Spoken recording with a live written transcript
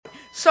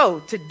So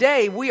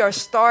today we are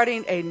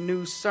starting a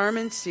new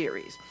sermon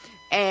series.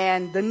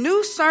 And the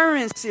new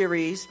sermon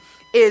series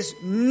is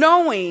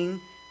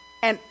knowing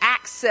and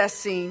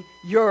accessing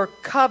your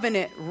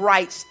covenant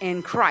rights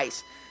in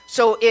Christ.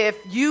 So if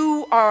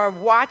you are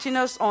watching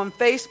us on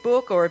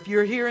Facebook, or if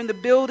you're here in the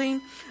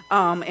building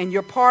and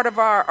you're part of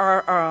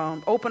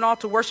our Open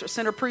Altar Worship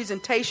Center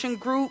presentation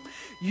group,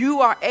 you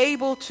are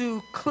able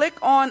to click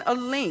on a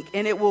link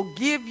and it will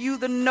give you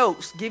the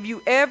notes, give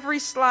you every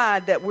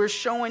slide that we're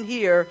showing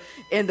here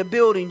in the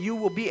building. You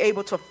will be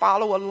able to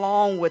follow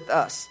along with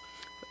us.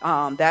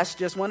 That's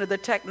just one of the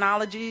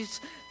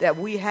technologies that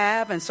we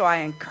have. And so I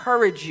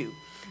encourage you.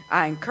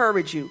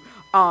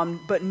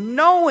 But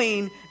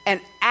knowing and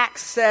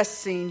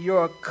accessing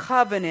your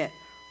covenant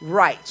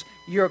rights.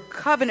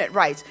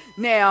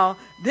 Now,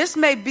 this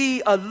may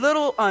be a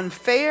little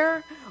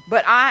unfair,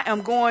 but I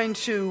am going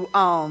to,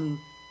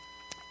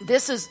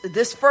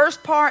 this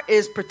first part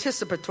is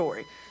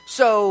participatory.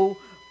 So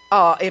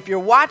if you're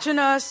watching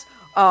us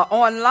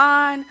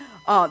online,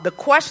 the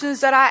questions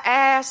that I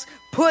ask,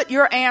 put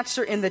your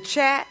answer in the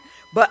chat.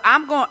 But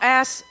I'm going to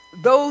ask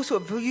those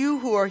of you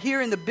who are here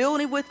in the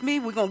building with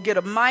me, we're going to get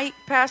a mic,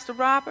 Pastor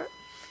Robert.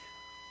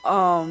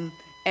 And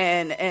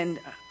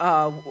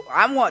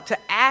I want to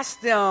ask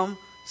them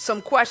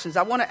some questions.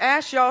 I want to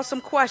ask y'all some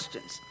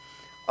questions.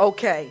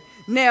 Okay.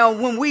 Now,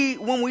 when we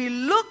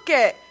look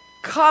at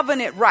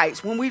covenant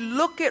rights, when we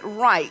look at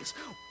rights,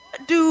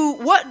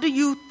 what do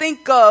you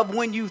think of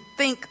when you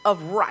think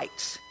of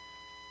rights?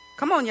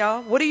 Come on,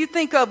 y'all. What do you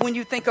think of when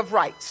you think of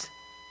rights?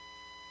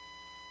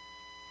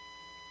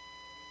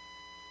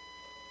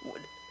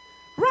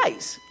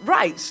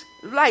 Rights.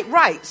 Like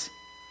rights.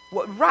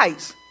 What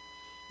rights?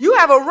 You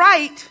have a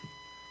right,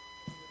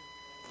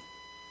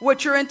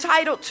 what you're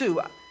entitled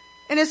to.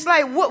 And it's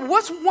like,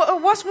 what's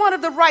one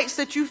of the rights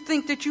that you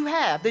think that you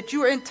have, that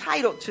you are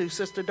entitled to,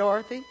 Sister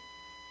Dorothy?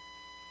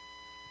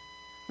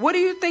 What do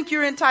you think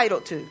you're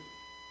entitled to?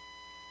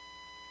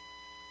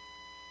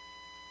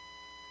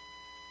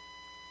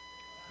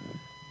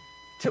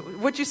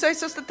 What'd you say,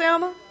 Sister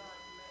Thelma?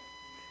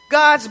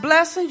 God's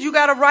blessings. You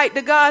got a right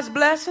to God's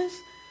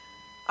blessings.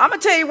 I'm going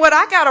to tell you what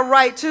I got a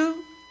right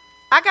to.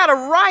 I got a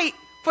right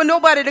for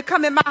nobody to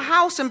come in my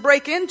house and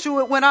break into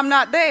it when I'm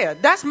not there.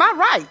 That's my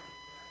right.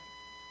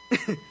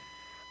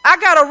 I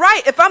got a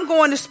right, if I'm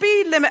going the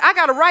speed limit, I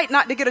got a right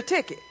not to get a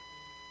ticket.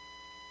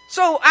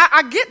 So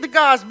I get the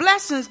God's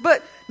blessings,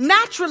 but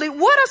naturally,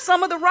 what are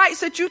some of the rights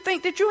that you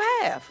think that you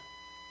have?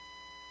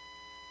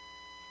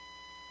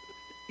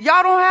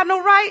 Y'all don't have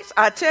no rights?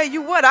 I tell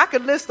you what, I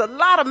could list a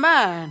lot of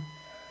mine.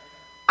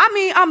 I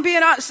mean, I'm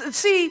being honest.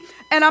 See,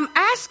 and I'm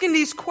asking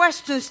these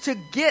questions to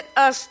get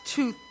us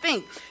to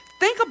think.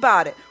 Think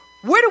about it.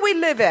 Where do we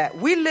live at?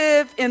 We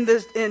live in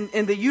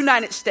the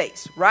United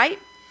States, right?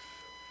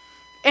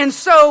 And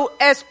so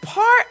as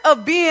part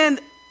of being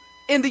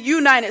in the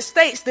United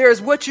States, there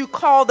is what you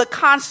call the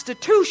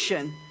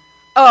Constitution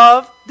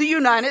of the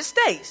United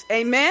States.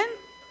 Amen?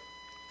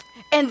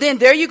 And then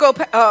there you go,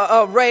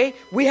 Ray.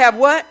 We have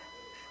what?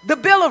 The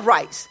Bill of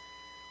Rights.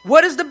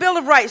 What does the Bill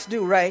of Rights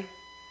do, Ray?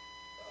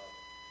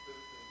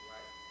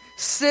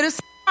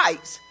 Citizen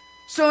rights.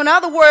 So in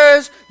other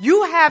words,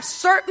 you have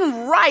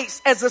certain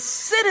rights as a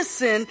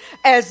citizen,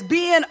 as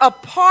being a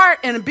part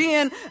and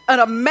being an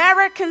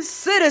American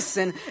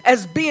citizen,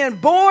 as being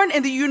born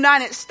in the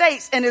United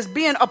States and as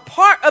being a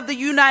part of the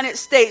United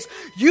States.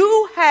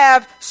 You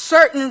have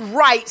certain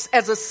rights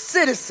as a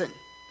citizen,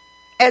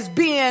 as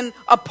being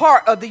a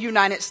part of the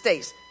United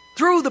States.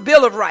 Through the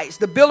Bill of Rights.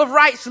 The Bill of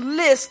Rights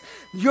lists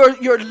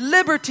your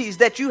liberties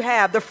that you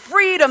have, the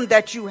freedom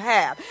that you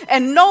have.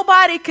 And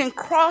nobody can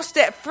cross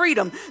that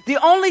freedom.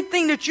 The only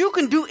thing that you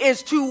can do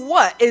is to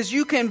what? Is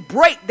you can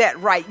break that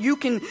right. You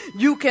can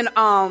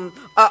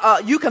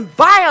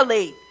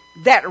violate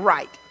that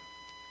right.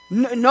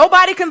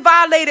 Nobody can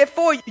violate it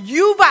for you.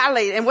 You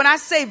violate it. And when I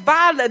say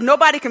violate,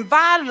 nobody can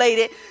violate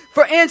it.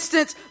 For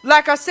instance,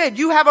 like I said,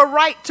 you have a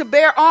right to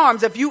bear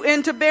arms. If you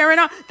into bearing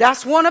arms,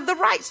 that's one of the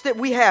rights that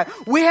we have.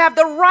 We have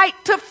the right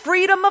to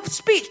freedom of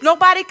speech.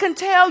 Nobody can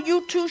tell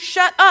you to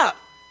shut up.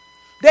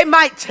 They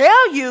might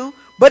tell you,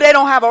 but they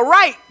don't have a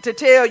right to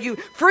tell you.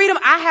 Freedom,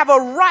 I have a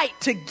right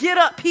to get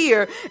up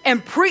here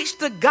and preach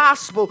the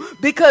gospel.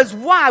 Because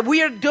why? We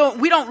don't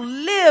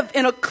live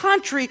in a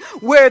country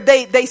where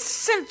they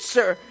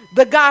censor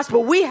the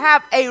gospel. We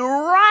have a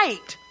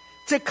right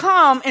to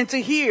come and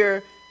to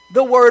hear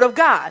the word of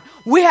God.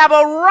 We have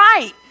a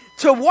right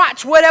to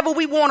watch whatever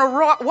we want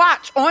to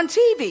watch on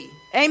TV.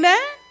 Amen?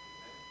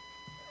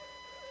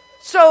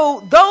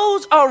 So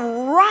those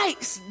are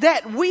rights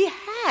that we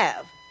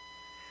have.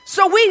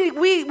 So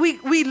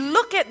we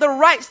look at the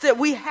rights that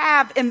we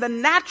have in the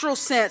natural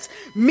sense,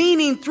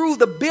 meaning through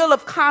the Bill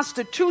of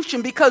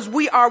Constitution, because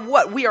we are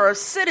what? We are a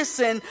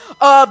citizen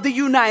of the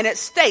United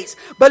States.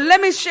 But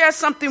let me share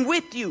something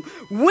with you.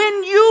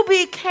 When you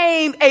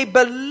became a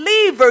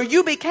believer,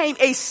 you became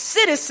a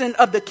citizen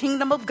of the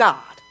kingdom of God.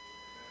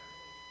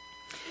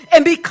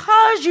 And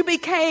because you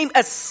became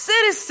a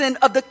citizen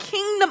of the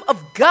kingdom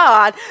of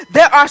God,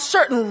 there are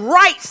certain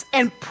rights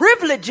and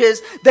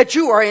privileges that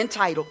you are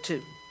entitled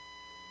to.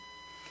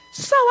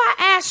 So I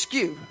ask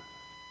you,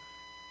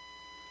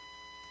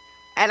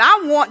 and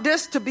I want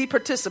this to be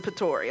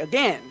participatory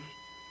again,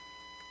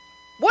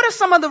 what are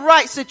some of the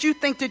rights that you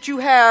think that you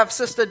have,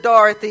 Sister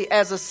Dorothy,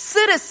 as a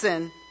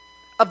citizen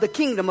of the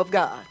kingdom of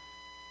God?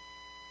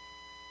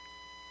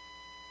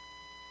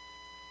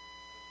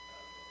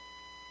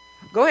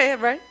 Go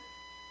ahead, Ray.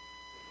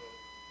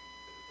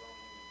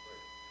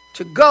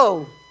 To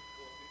go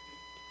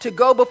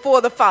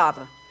before the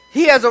Father.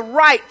 He has a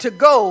right to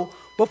go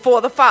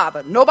before the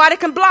Father. Nobody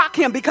can block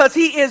him because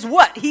he is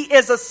what? He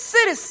is a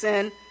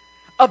citizen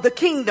of the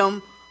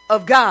kingdom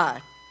of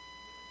God.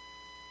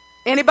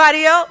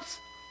 Anybody else?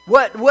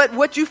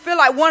 What you feel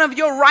like one of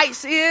your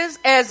rights is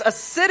as a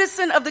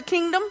citizen of the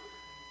kingdom?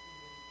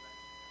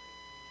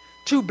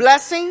 To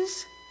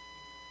blessings.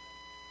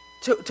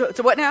 To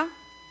what now?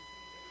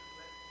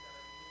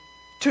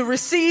 To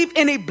receive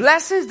any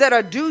blessings that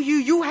are due you.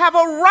 You have a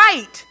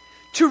right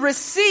to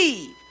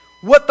receive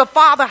what the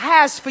Father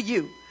has for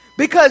you.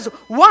 Because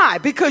why?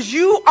 Because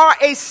you are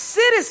a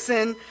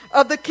citizen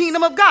of the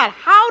kingdom of God.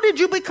 How did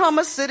you become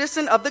a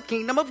citizen of the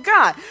kingdom of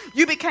God?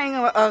 You became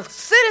a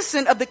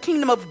citizen of the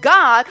kingdom of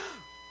God,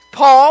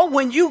 Paul,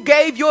 when you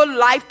gave your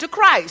life to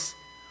Christ.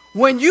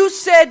 When you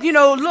said,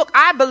 look,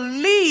 I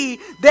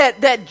believe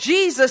that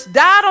Jesus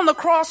died on the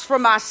cross for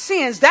my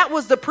sins. That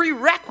was the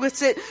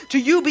prerequisite to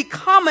you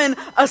becoming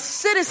a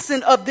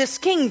citizen of this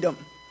kingdom.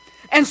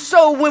 And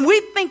so when we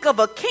think of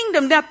a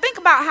kingdom, now think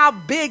about how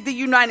big the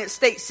United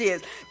States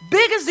is.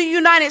 Big as the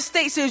United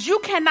States is, you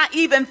cannot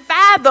even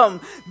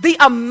fathom the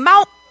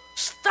amount of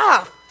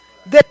stuff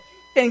that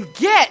you can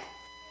get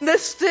in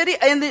this city,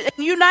 in the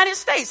United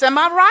States. Am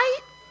I right?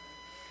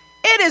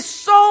 It is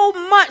so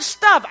much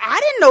stuff. I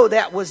didn't know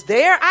that was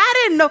there.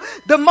 I didn't know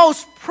the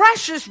most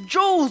precious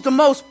jewels, the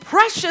most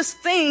precious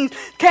things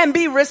can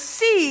be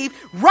received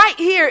right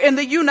here in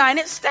the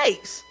United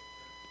States.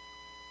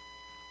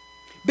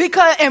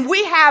 And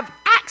we have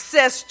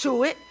access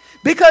to it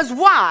because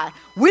why?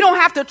 We don't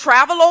have to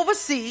travel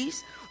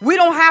overseas. We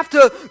don't have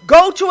to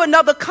go to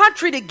another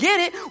country to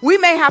get it. We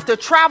may have to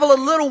travel a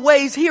little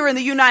ways here in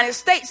the United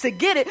States to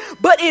get it,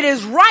 but it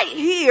is right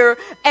here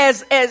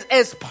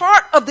as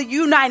part of the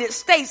United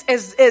States,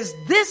 as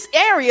this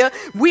area.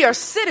 We are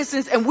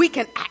citizens and we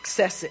can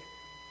access it.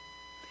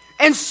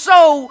 And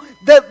so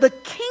the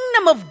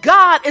kingdom of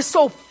God is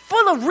so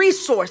full of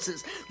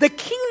resources. The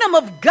kingdom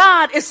of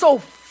God is so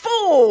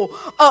full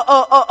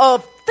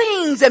of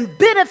things and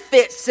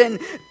benefits and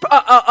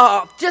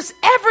just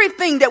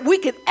everything that we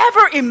could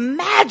ever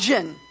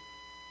imagine.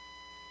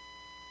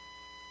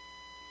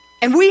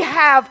 And we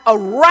have a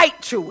right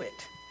to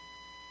it.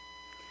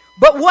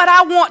 But what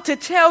I want to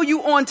tell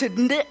you on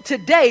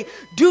today,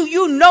 do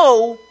you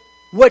know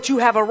what you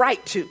have a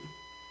right to?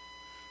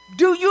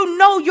 Do you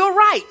know your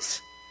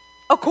rights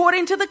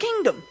according to the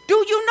kingdom?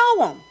 Do you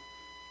know them?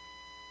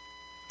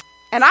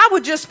 And I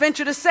would just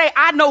venture to say,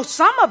 I know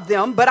some of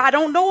them, but I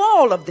don't know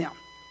all of them.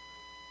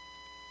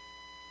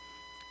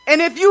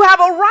 And if you have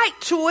a right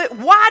to it,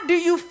 why do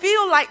you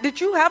feel like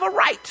that you have a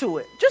right to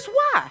it? Just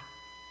why?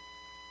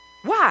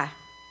 Why?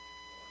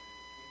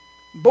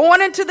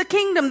 Born into the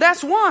kingdom,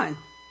 that's one.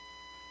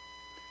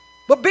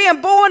 But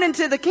being born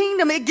into the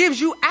kingdom, it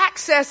gives you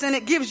access and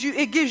it gives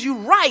you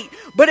right,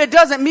 but it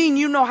doesn't mean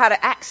you know how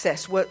to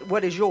access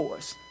what is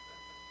yours.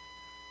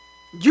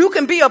 You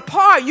can be a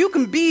part,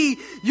 and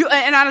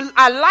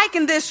I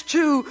liken this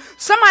to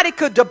somebody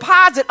could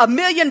deposit $1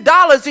 million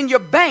in your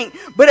bank,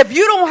 but if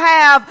you don't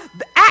have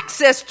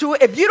access to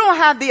it, if you don't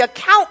have the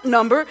account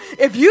number,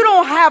 if you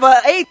don't have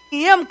an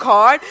ATM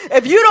card,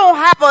 if you don't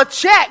have a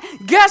check,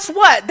 guess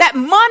what? That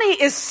money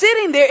is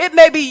sitting there. It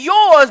may be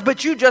yours,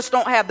 but you just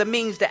don't have the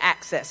means to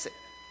access it.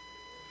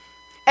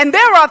 And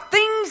there are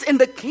things in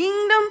the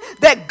kingdom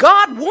that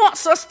God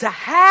wants us to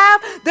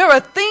have. There are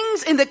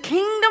things in the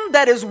kingdom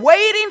that is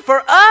waiting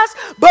for us,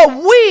 but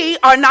we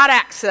are not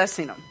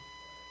accessing them.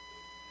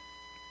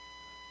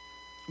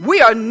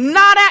 We are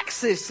not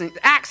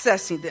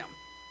accessing them.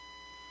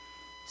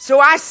 So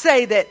I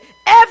say that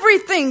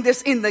everything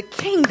that's in the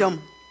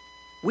kingdom,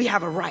 we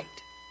have a right.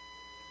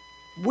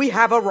 We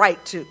have a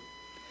right to.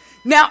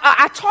 Now,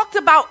 I talked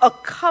about a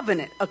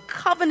covenant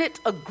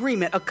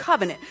agreement, a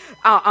covenant.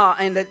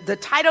 And the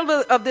title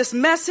of this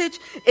message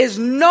is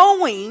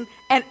Knowing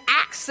and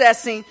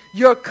Accessing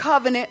Your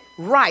Covenant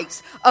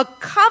Rights. A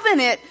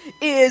covenant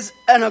is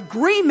an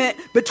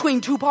agreement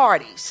between two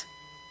parties.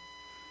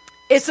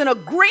 It's an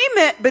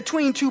agreement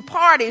between two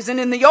parties. And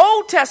in the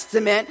Old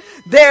Testament,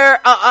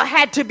 there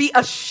had to be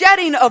a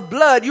shedding of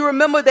blood. You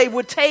remember they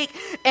would take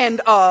and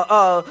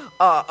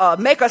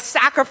make a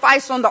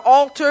sacrifice on the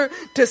altar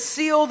to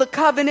seal the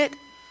covenant.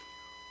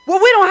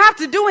 Well, we don't have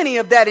to do any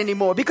of that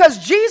anymore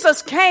because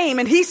Jesus came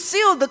and he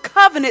sealed the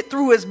covenant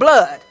through his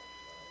blood.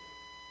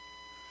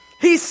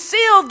 He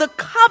sealed the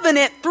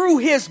covenant through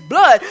his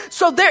blood.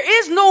 So there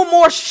is no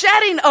more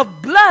shedding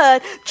of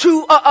blood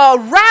to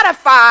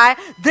ratify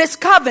this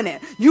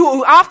covenant.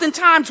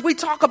 Oftentimes we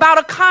talk about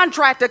a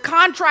contract. A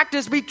contract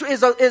is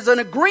an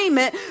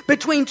agreement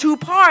between two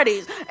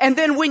parties. And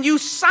then when you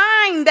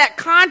sign that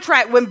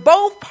contract, when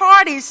both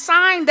parties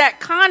sign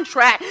that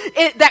contract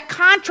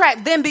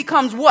then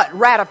becomes what?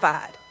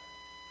 Ratified.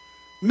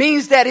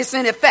 Means that it's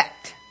in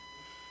effect.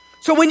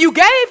 So when you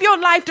gave your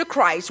life to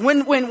Christ,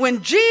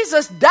 when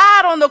Jesus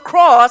died on the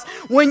cross,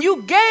 when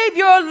you gave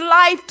your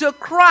life to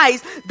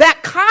Christ,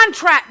 that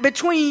contract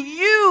between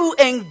you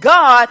and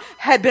God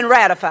had been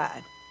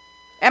ratified.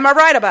 Am I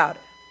right about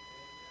it?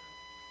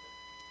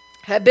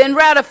 Had been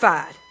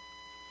ratified.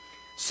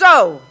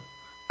 So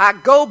I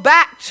go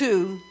back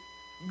to,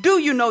 do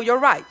you know your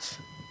rights?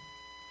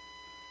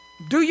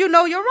 Do you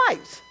know your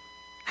rights?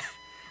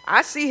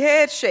 I see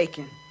heads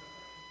shaking.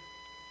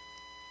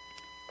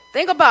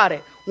 Think about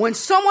it. When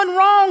someone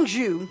wrongs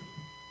you,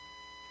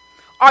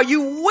 are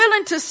you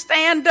willing to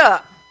stand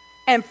up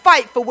and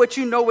fight for what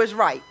you know is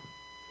right?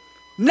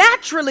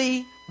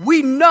 Naturally,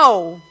 we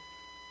know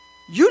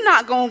you're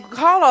not going to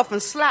call off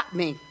and slap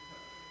me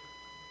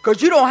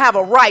because you don't have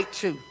a right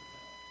to.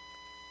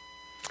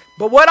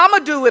 But what I'm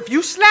going to do, if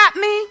you slap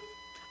me,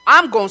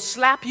 I'm going to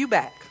slap you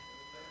back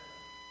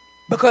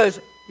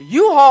because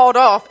you hauled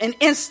off and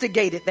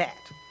instigated that.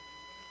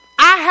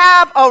 I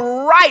have a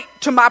right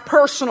to my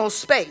personal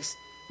space.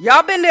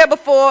 Y'all been there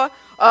before.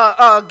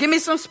 Give me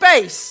some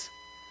space.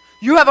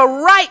 You have a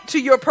right to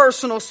your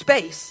personal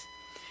space.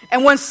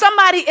 And when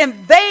somebody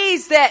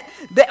invades that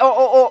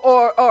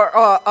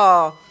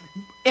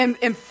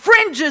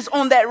infringes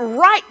on that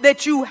right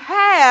that you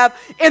have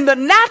in the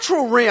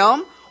natural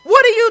realm,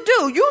 what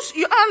do?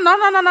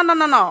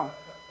 No.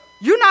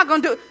 You're not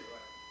going to do it.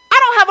 I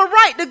don't have a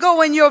right to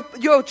go in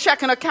your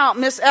checking account,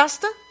 Miss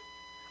Esther.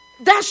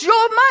 That's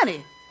your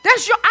money.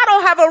 I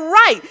don't have a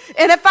right.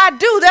 And if I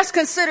do, that's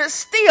considered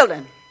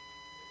stealing.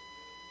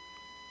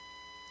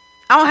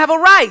 I don't have a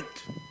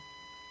right.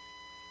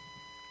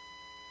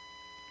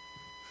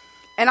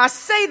 And I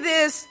say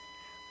this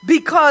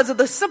because of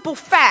the simple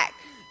fact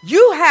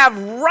you have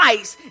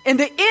rights and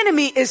the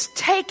enemy is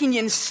taking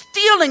and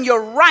stealing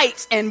your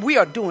rights and we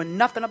are doing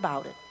nothing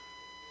about it.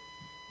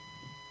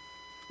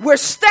 We're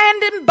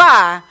standing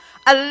by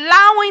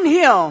allowing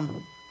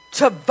him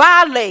to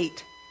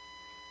violate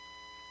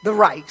the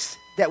rights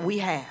that we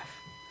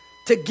have,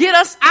 to get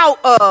us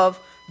out of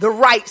the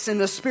rights in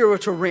the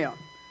spiritual realm.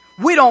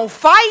 We don't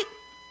fight.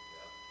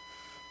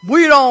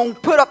 We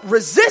don't put up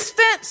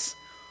resistance.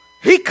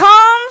 He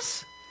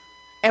comes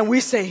and we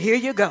say, here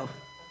you go.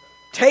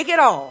 Take it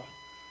all.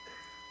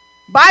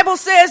 Bible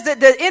says that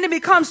the enemy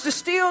comes to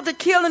steal, to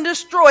kill, and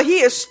destroy.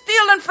 He is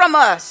stealing from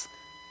us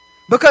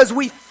because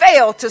we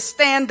fail to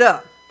stand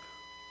up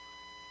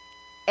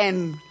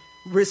and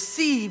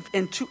receive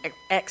and to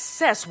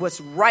access what's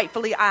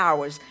rightfully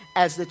ours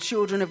as the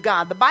children of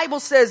God. The Bible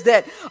says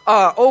that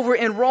over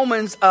in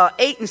Romans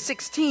 8 and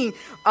 16,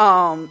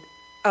 8,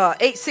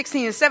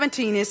 16 and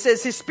 17, it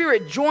says his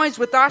spirit joins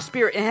with our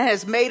spirit and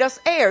has made us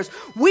heirs.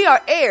 We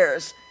are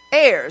heirs.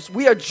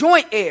 We are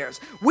joint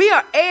heirs. We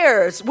are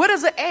heirs. What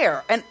is an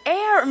heir? An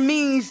heir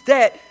means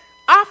that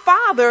our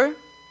father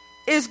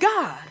is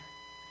God.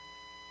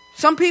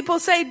 Some people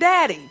say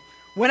daddy.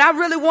 When I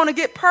really want to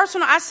get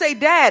personal, I say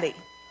daddy.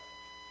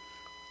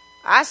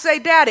 I say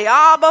daddy,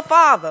 Abba,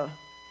 Father.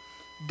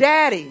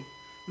 Daddy,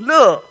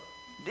 look,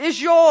 it's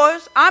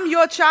yours. I'm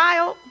your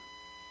child.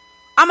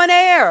 I'm an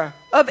heir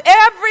of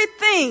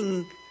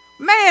everything.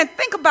 Man,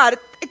 think about it.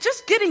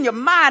 Just get in your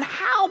mind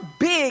how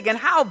big and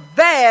how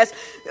vast.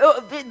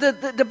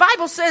 The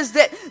Bible says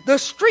that the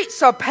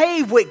streets are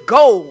paved with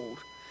gold.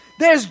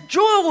 There's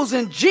jewels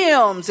and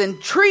gems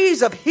and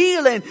trees of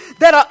healing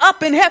that are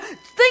up in heaven.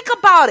 Think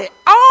about it.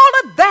 All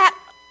of that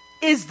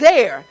is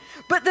there.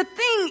 But the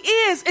thing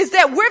is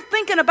that we're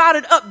thinking about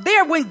it up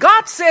there when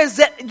God says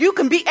that you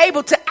can be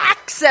able to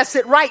access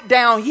it right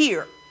down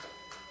here.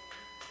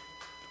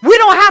 We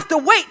don't have to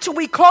wait till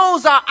we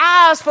close our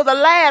eyes for the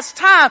last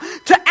time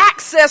to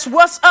access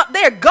what's up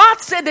there. God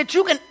said that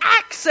you can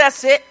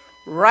access it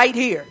right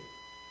here.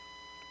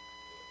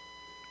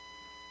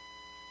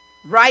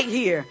 Right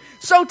here.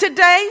 So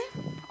today,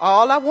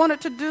 all I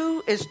wanted to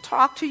do is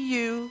talk to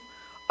you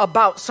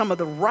about some of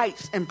the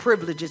rights and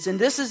privileges. And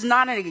this is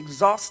not an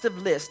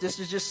exhaustive list. This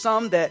is just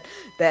some that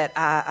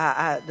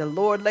the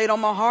Lord laid on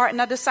my heart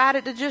and I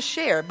decided to just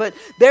share. But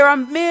there are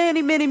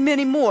many, many,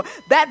 many more.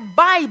 That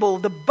Bible,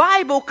 the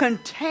Bible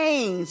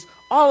contains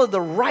all of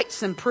the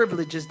rights and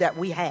privileges that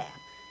we have.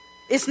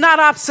 It's not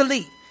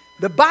obsolete.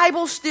 The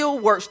Bible still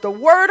works. The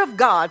Word of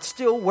God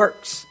still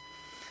works.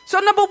 So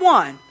number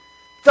one,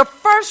 the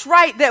first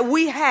right that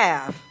we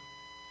have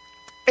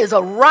is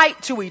a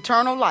right to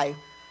eternal life.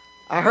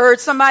 I heard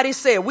somebody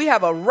say we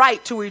have a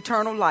right to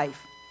eternal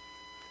life.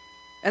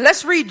 And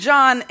let's read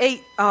John 10,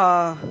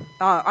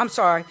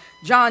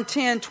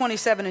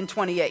 27 and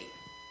 28.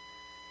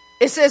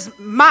 It says,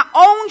 my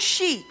own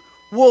sheep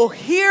will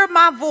hear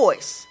my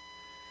voice.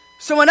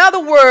 So in other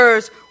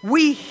words,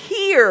 we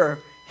hear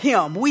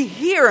him. We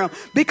hear him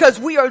because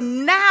we are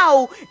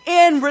now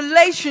in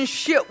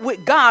relationship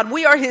with God.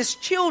 We are his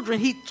children.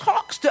 He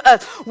talks to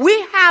us.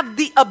 We have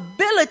the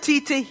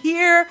ability to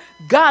hear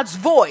God's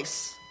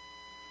voice.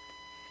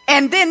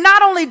 And then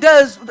not only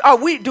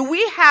do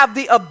we have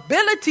the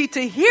ability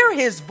to hear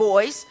his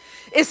voice,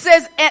 it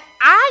says, and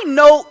I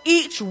know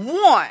each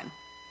one.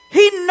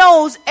 He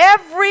knows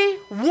every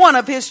one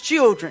of his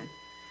children.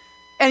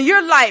 And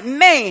you're like,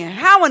 man,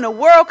 how in the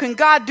world can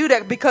God do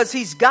that? Because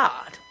he's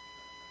God.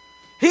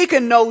 He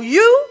can know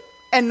you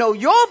and know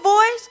your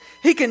voice.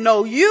 He can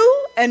know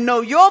you and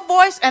know your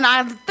voice. And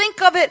I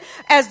think of it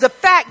as the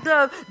fact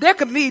of there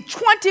could be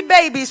 20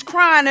 babies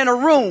crying in a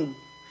room.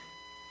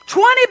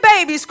 20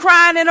 babies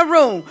crying in a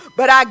room.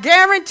 But I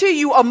guarantee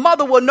you a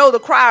mother will know the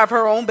cry of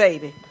her own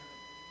baby.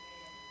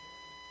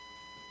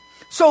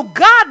 So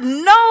God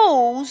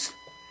knows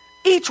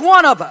each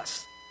one of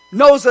us.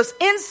 Knows us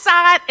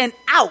inside and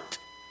out.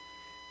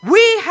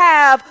 We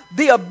have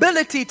the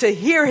ability to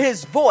hear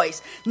his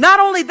voice. Not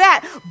only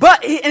that,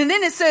 but, and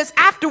then it says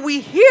after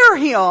we hear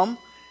him,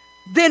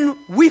 then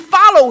we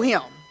follow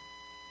him.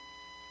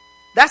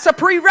 That's a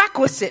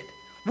prerequisite.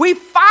 We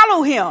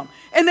follow him.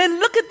 And then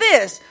look at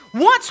this.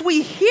 Once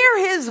we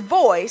hear his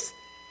voice,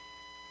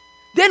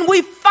 then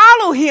we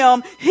follow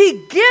him. He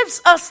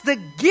gives us the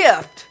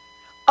gift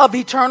of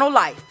eternal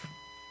life.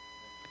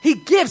 He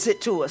gives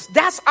it to us.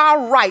 That's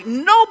our right.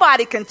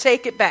 Nobody can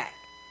take it back.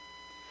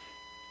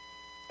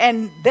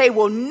 And they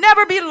will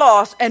never be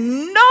lost.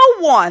 And no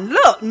one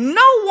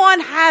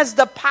has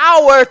the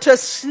power to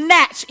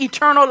snatch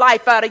eternal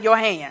life out of your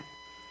hand.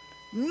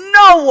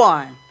 No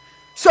one.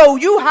 So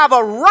you have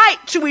a right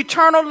to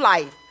eternal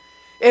life.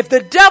 If the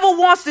devil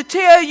wants to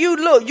tell you,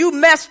 look, you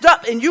messed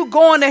up and you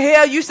going to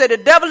hell, you say the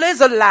devil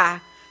is a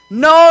lie.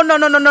 No.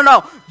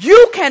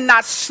 You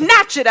cannot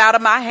snatch it out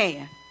of my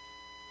hand.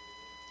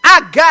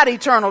 I got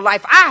eternal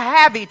life. I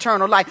have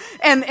eternal life.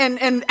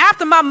 And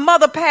after my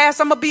mother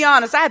passed, I'm going to be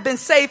honest, I had been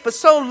saved for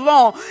so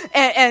long.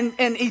 And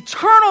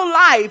eternal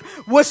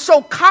life was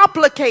so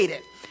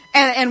complicated.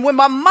 And when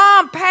my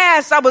mom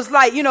passed, I was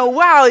like,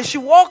 wow, is she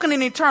walking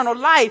in eternal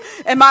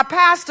life? And our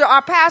pastor,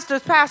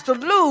 Pastor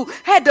Lou,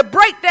 had to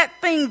break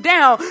that thing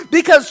down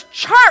because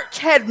church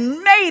had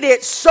made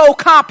it so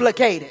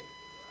complicated.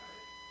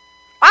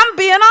 I'm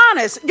being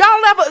honest.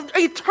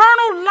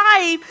 Eternal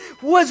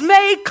life was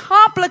made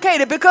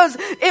complicated because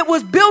it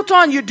was built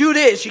on you do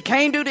this, you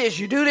can't do this,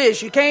 you do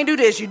this, you can't do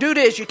this, you do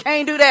this, you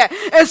can't do that.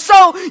 And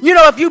so,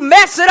 if you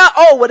mess it up,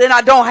 then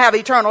I don't have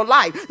eternal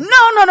life.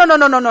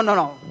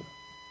 No.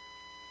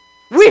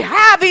 We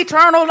have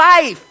eternal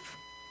life.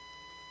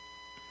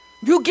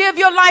 You give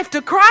your life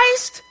to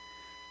Christ,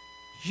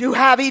 you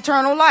have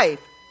eternal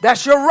life.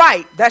 That's your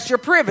right. That's your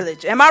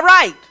privilege. Am I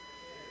right?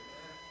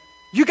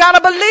 You got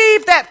to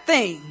believe that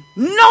thing.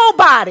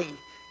 Nobody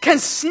can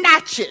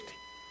snatch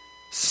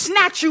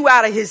you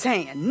out of his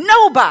hand.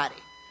 Nobody.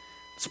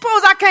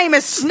 Suppose I came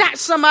and snatched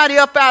somebody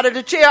up out of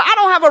the chair. I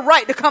don't have a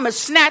right to come and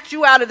snatch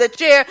you out of the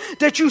chair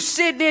that you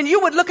sitting in.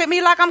 You would look at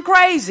me like I'm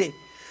crazy.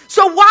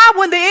 So why,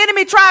 when the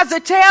enemy tries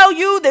to tell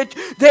you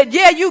that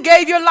yeah, you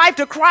gave your life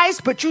to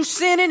Christ, but you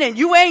sinning and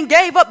you ain't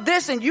gave up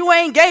this and you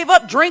ain't gave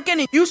up drinking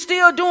and you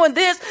still doing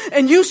this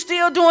and you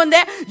still doing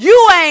that,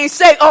 you ain't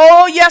say,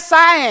 oh, yes,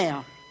 I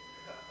am.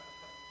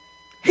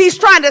 He's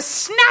trying to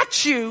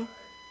snatch you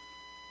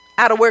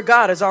out of where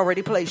God has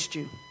already placed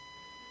you.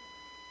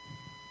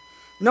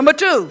 Number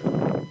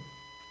 2,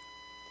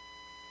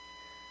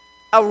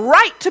 a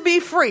right to be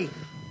free.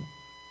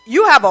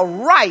 You have a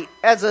right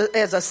as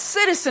a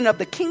citizen of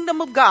the kingdom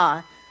of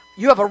God.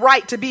 You have a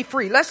right to be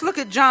free. Let's look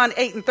at John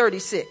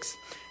 8:36.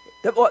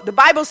 The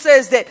Bible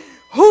says that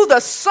who the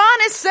Son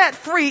is set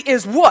free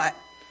is what?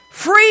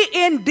 Free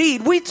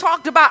indeed. We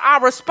talked about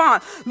our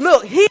response.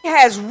 Look, he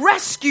has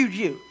rescued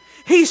you.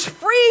 He's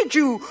freed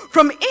you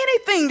from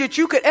anything that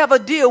you could ever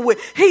deal with.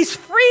 He's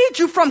freed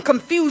you from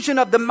confusion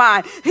of the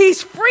mind.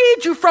 He's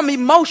freed you from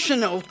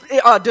emotional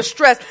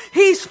distress.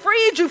 He's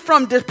freed you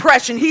from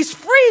depression. He's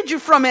freed you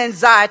from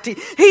anxiety.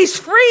 He's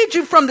freed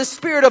you from the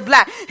spirit of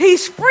lack.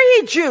 He's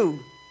freed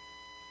you.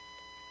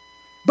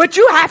 But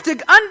you have to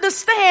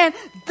understand,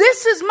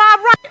 this is my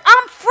right.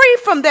 I'm free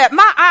from that.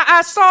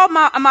 I saw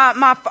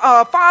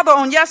my father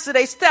on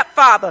yesterday,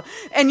 stepfather,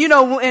 and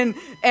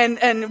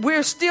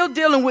we're still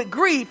dealing with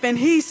grief. And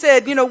he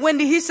said,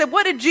 Wendy, he said,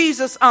 what did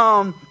Jesus?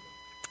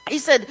 He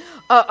said,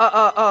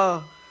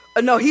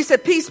 no, he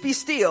said, peace be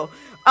still.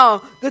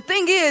 The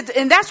thing is,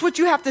 and that's what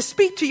you have to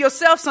speak to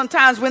yourself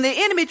sometimes. When the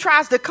enemy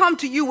tries to come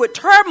to you with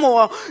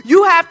turmoil,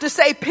 you have to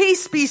say,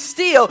 peace be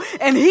still.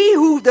 And he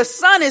who the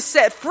Son is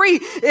set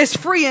free is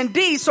free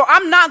indeed. So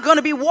I'm not going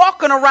to be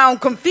walking around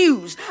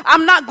confused.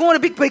 I'm not going to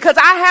be, because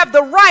I have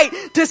the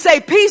right to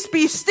say, peace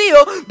be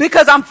still,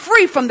 because I'm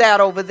free from that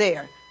over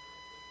there.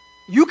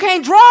 You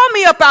can't draw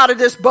me up out of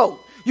this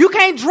boat. You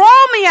can't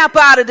draw me up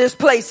out of this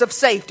place of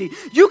safety.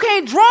 You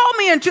can't draw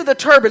me into the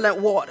turbulent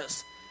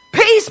waters.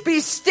 Peace be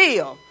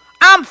still.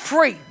 I'm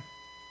free.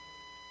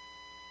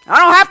 I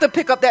don't have to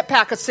pick up that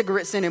pack of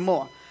cigarettes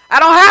anymore. I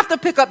don't have to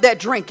pick up that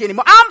drink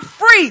anymore. I'm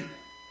free.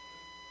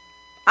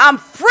 I'm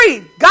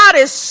free. God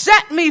has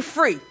set me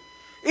free.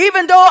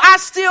 Even though I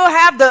still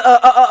have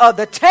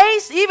the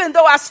taste, even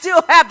though I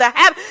still have the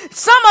habit,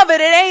 some of it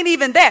ain't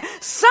even that.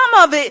 Some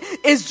of it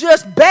is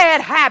just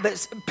bad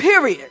habits,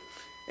 period.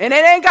 And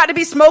it ain't got to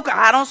be smoking.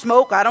 I don't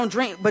smoke, I don't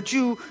drink, but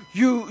you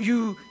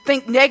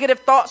think negative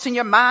thoughts in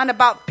your mind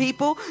about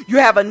people. You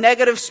have a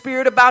negative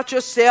spirit about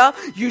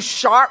yourself. You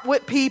sharp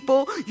with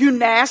people. You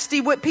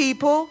nasty with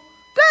people.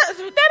 That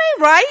ain't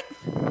right.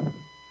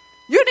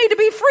 You need to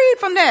be freed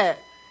from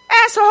that.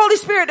 Ask the Holy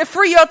Spirit to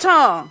free your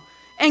tongue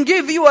and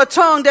give you a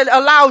tongue that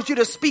allows you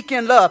to speak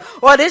in love.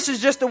 Or this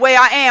is just the way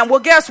I am. Well,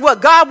 guess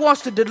what? God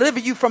wants to deliver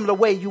you from the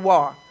way you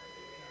are.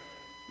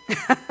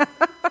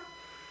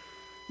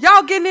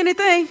 Y'all getting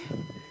anything?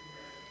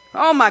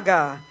 Oh, my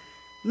God.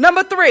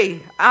 Number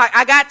 3.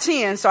 I got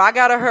 10, so I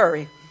got to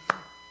hurry.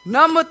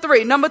 Number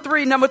three.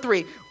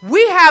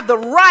 We have the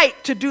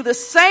right to do the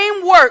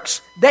same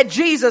works that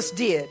Jesus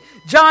did.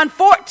 John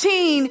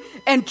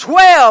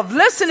 14:12.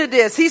 Listen to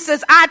this. He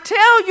says, I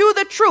tell you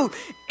the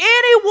truth.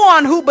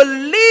 Anyone who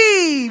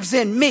believes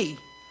in me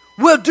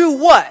will do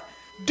what?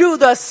 Do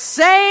the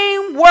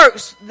same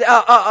works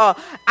I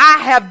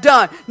have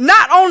done.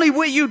 Not only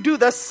will you do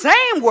the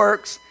same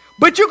works,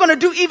 but you're going to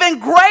do even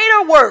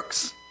greater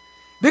works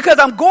because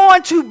I'm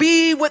going to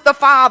be with the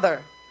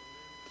Father.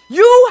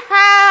 You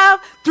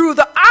have, through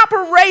the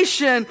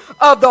operation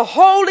of the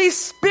Holy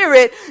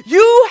Spirit,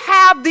 you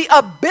have the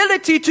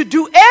ability to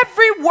do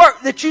every work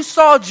that you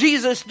saw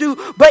Jesus do,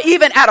 but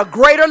even at a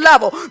greater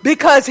level,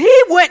 because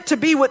he went to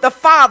be with the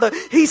Father.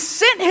 He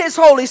sent his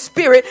Holy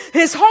Spirit.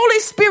 His Holy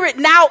Spirit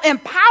now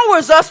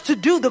empowers us to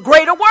do the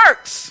greater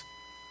works.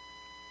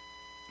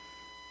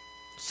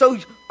 So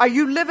are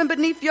you living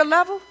beneath your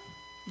level?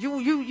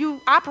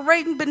 You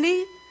operating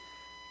beneath?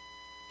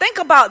 Think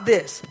about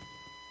this.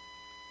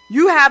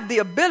 You have the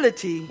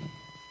ability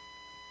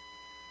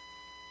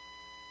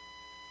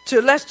to,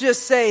 let's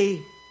just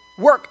say,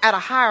 work at a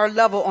higher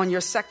level on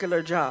your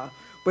secular job,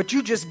 but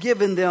you just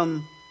giving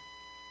them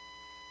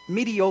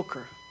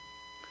mediocre.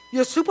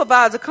 Your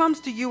supervisor comes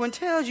to you and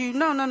tells you,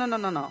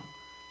 no.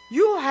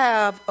 You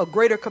have a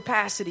greater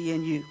capacity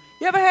in you.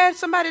 You ever had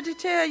somebody to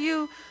tell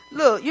you,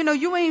 look,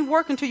 you ain't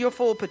working to your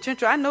full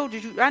potential. I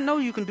know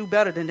you can do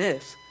better than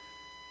this.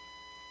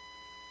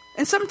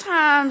 And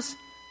sometimes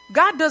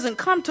God doesn't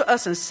come to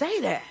us and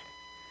say that.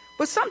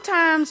 But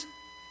sometimes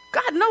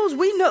God knows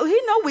he knows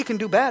we can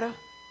do better.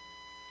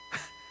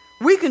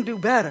 We can do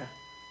better.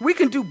 We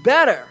can do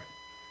better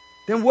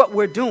than what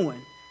we're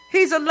doing.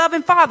 He's a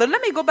loving Father.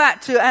 Let me go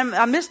back to,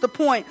 I missed the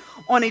point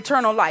on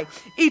eternal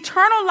life.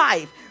 Eternal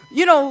life,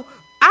 I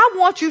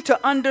want you to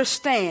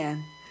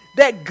understand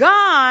that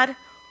God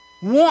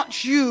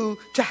wants you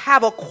to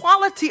have a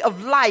quality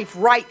of life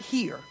right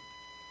here.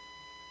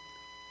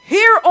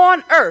 Here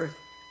on earth.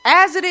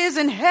 As it is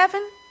in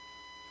heaven,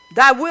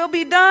 thy will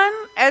be done,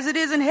 as it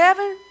is in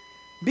heaven,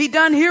 be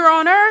done here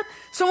on earth.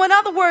 So in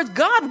other words,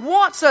 God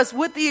wants us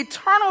with the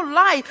eternal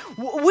life.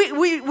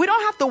 We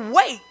don't have to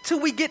wait till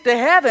we get to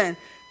heaven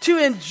to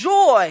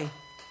enjoy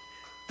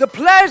the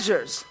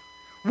pleasures.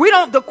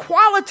 The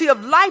quality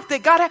of life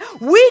that God has.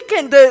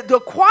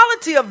 The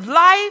quality of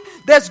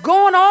life that's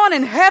going on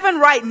in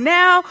heaven right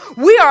now,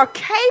 we are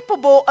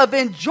capable of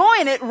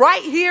enjoying it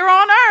right here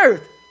on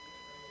earth.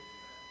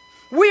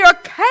 We are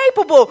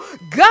capable.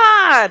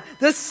 God,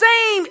 the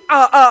same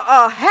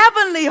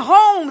heavenly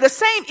home, the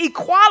same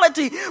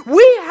equality.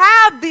 We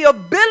have the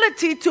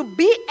ability to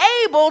be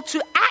able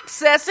to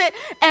access it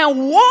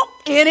and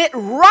walk in it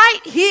right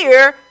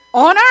here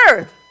on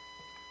earth.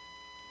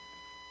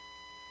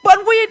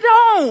 But we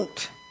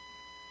don't.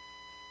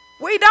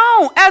 We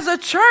don't. As a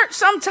church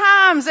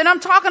sometimes, and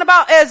I'm talking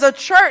about as a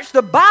church,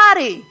 the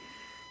body.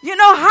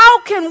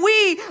 How can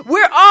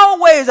we're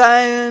always,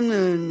 I'm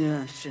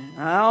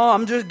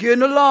just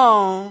getting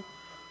along.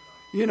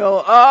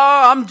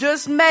 I'm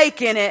just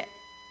making it.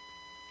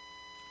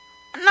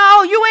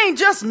 No, you ain't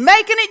just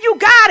making it, you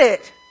got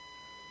it.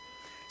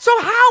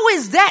 So how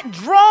is that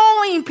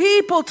drawing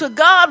people to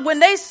God when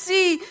they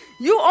see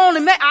you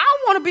only make, I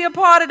want to be a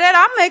part of that.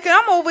 I'm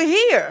over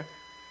here.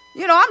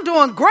 I'm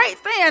doing great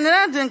thing, and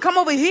I didn't come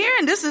over here,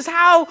 and this is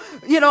how,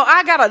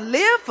 I got to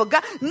live for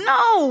God.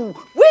 No,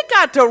 we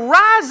got to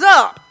rise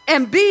up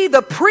and be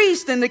the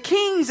priests and the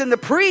kings and the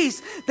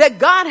priests that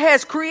God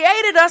has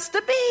created us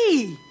to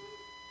be.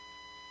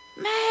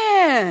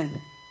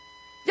 Man,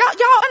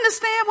 y'all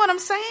understand what I'm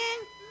saying?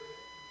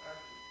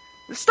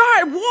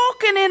 Start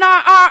walking in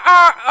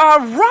our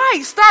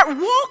rights. Start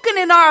walking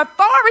in our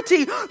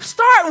authority.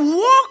 Start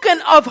walking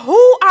of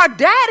who our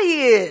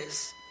daddy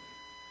is.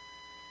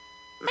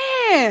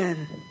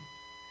 Man,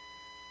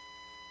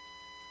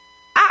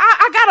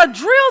 I got to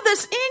drill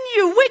this in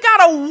you. We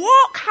got to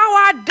walk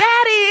how our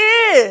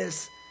daddy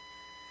is.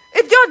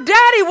 If your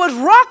daddy was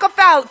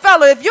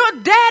Rockefeller, if your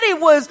daddy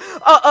was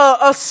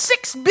a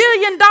 $6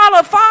 billion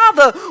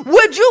father,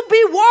 would you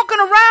be walking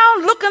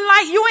around looking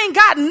like you ain't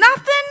got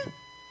nothing?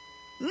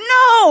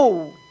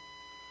 No.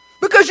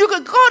 Because you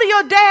could go to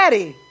your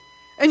daddy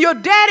and your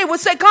daddy would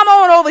say, come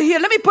on over here.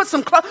 Let me put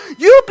some clothes.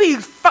 You'd be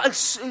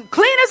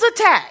clean as a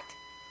tack.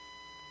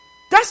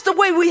 That's the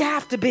way we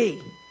have to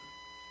be.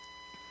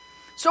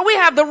 So we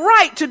have the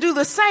right to do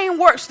the same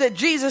works that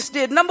Jesus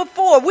did. Number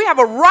 4, we have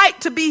a right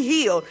to be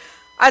healed.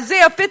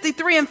 Isaiah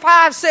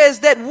 53:5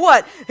 says that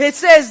what? It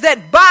says that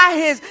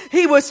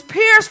he was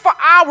pierced for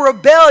our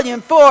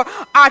rebellion, for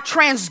our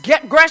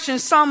transgression.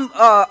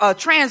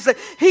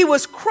 He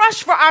was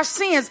crushed for our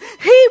sins.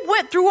 He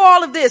went through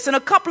all of this. In a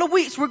couple of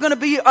weeks, we're going to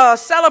be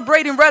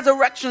celebrating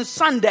Resurrection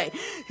Sunday.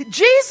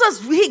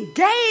 Jesus, he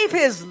gave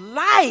his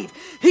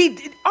life. He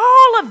did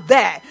all of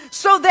that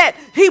so that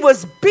he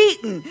was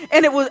beaten.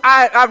 And it was,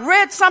 I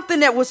read something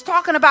that was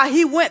talking about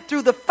he went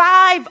through the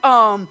 5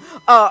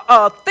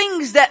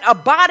 things that a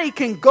body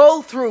can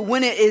go through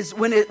when it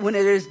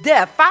is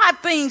death. 5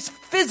 things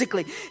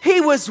physically.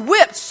 He was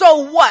whipped.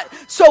 So what?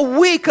 So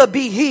we could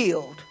be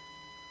healed.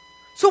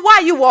 So why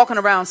are you walking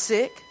around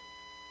sick?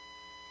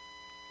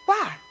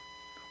 Why?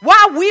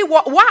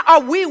 Why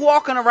are we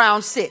walking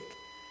around sick?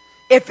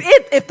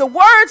 If the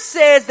word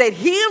says that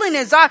healing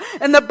is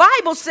and the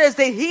Bible says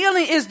that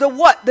healing is the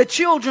what? The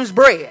children's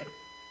bread.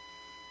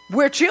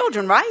 We're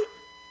children, right?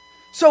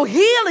 So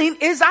healing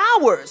is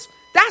ours.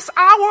 That's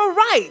our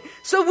right.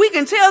 So we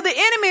can tell the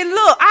enemy,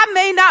 look, I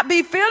may not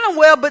be feeling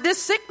well, but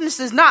this sickness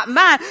is not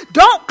mine.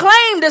 Don't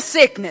claim the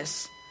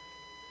sickness.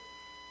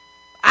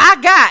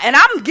 And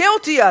I'm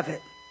guilty of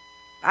it.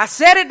 I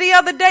said it the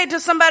other day to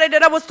somebody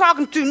that I was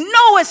talking to.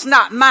 No, it's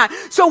not mine.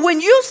 So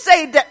when you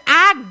say that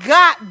I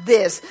got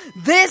this,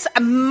 that,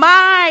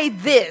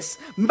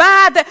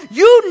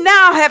 you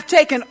now have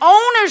taken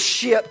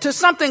ownership to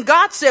something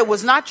God said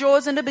was not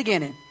yours in the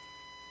beginning.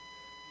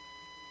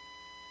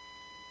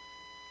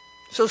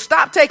 So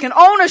stop taking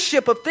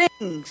ownership of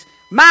things.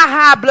 My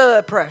high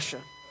blood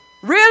pressure.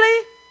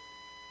 Really?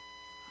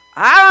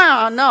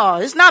 I don't know.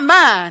 It's not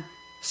mine.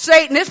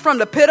 Satan, it's from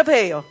the pit of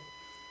hell.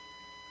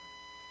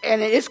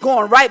 And it's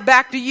going right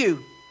back to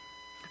you.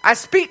 I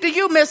speak to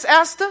you, Miss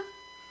Esther.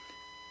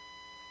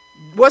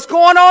 What's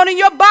going on in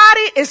your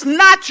body is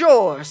not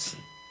yours.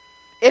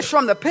 It's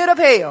from the pit of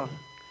hell.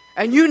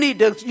 And you need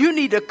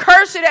to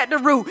curse it at the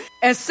root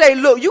and say,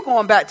 look, you're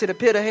going back to the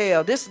pit of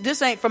hell.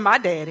 This ain't from my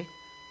daddy.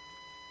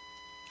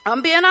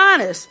 I'm being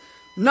honest.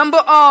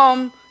 Number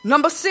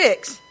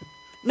 6.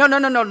 No.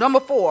 Number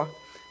 4.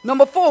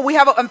 Number 4, we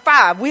have and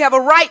 5. We have a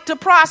right to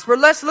prosper.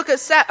 Let's look at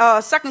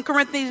 2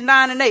 Corinthians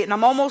 9:8, and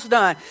I'm almost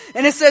done.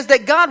 And it says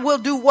that God will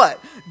do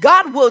what?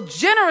 God will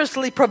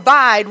generously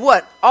provide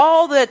what?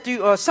 All that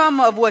you, or some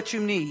of what you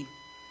need.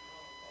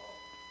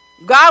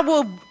 God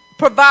will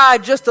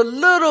provide just a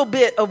little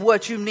bit of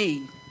what you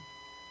need.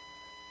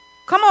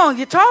 Come on,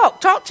 you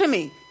talk to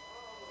me.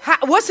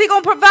 What's he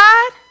going to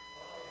provide?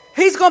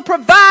 He's going to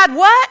provide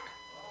what?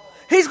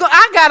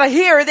 I got to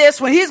hear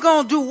this one. He's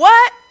going to do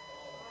what?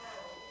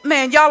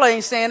 Man, y'all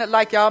ain't saying it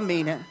like y'all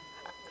mean it.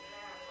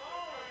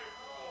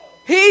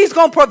 He's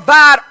going to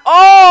provide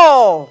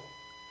all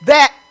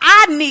that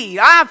I need.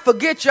 I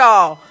forget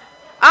y'all.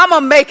 I'm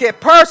going to make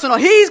it personal.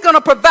 He's going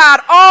to provide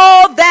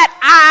all that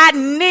I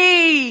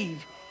need.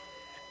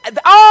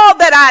 All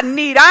that I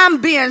need. I'm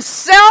being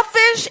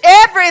selfish.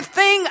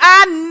 Everything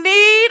I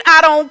need. I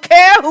don't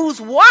care who's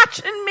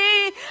watching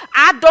me.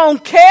 I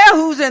don't care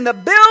who's in the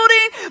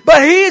building.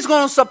 But he's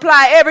going to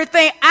supply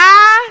everything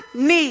I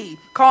need.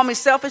 Call me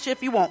selfish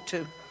if you want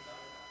to.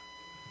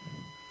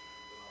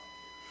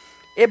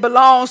 It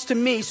belongs to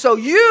me. So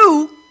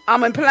you,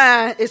 I'm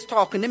implying, is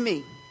talking to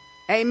me.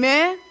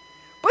 Amen.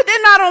 But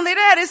then not only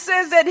that, it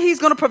says that he's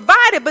going to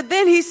provide it. But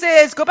then he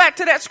says, go back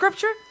to that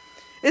scripture.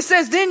 It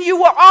says, then you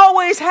will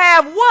always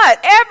have what?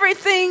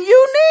 Everything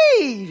you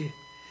need.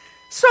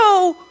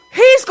 So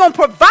he's going to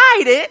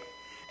provide it.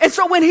 And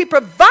so when he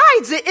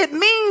provides it, it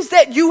means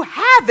that you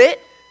have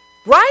it,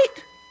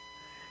 right?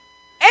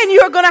 And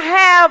you're going to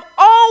have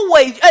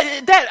always,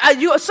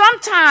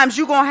 sometimes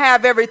you're going to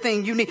have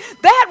everything you need.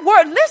 That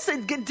word,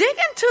 listen, dig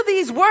into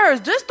these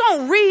words. Just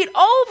don't read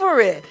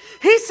over it.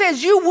 He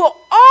says you will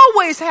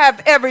always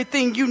have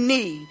everything you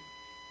need.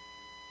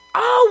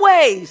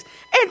 Always.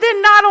 And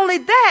then not only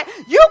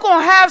that, you're going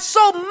to have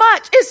so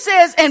much, it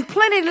says, and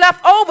plenty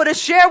left over to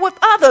share with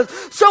others.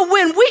 So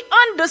when we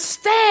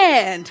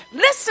understand,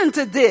 listen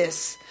to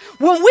this,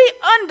 when we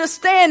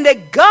understand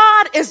that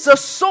God is the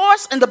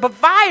source and the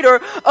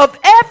provider of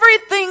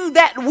everything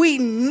that we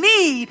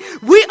need,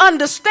 we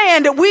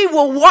understand that we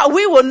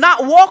will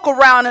not walk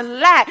around and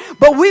lack,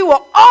 but we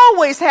will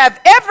always have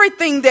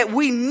everything that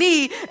we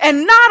need.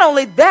 And not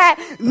only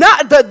that,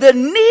 the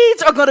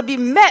needs are going to be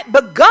met,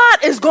 but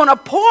God is going to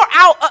pour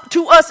out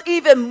to us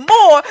even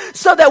more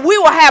so that we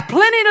will have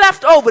plenty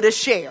left over to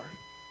share.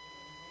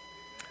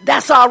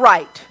 That's all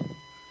right.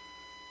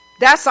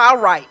 That's all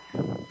right.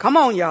 Come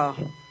on, y'all.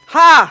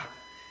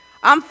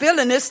 I'm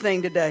feeling this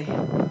thing today.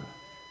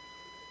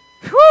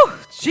 Whew,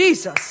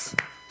 Jesus.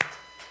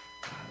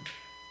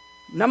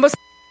 Number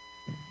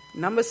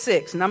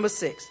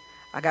 6.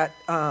 I got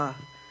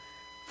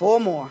 4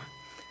 more.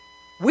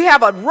 We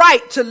have a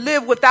right to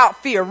live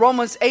without fear.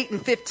 Romans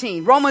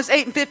 8:15. Romans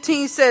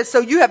 8:15 says, so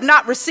you have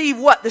not received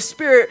what? The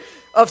spirit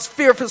of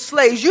fearful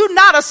slaves. You're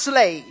not a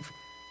slave.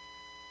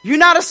 You're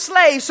not a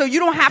slave, so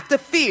you don't have to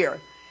fear.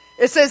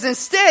 It says,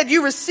 instead,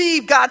 you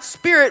received God's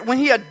Spirit when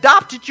he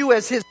adopted you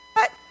as his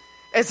what?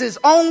 As his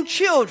own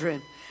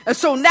children. And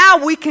so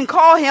now we can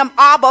call him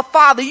Abba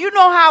Father. You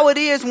know how it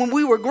is when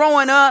we were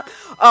growing up.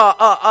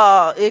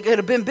 It could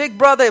have been Big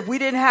Brother if we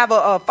didn't have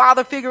a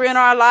father figure in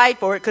our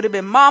life, or it could have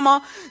been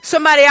Mama.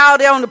 Somebody out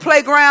there on the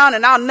playground,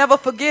 and I'll never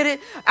forget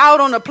it, out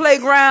on the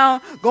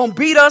playground, gonna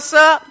beat us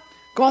up.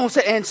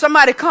 And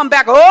somebody come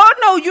back, oh,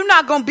 no, you're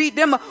not going to beat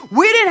them up.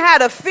 We didn't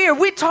have the fear.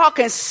 We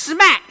talking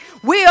smack.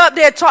 We up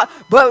there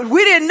but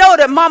we didn't know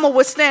that Mama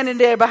was standing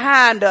there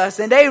behind us.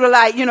 And they were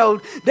like,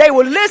 they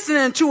were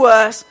listening to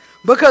us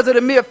because of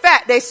the mere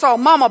fact they saw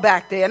Mama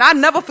back there. And I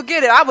never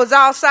forget it. I was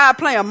outside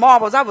playing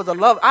marbles. I was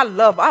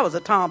a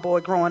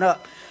tomboy growing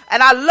up.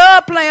 And I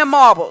love playing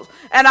marbles.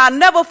 And I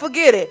never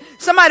forget it.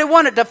 Somebody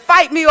wanted to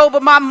fight me over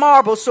my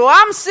marbles. So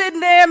I'm sitting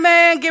there,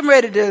 man, getting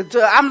ready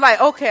to I'm like,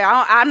 okay,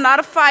 I'm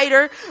not a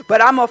fighter,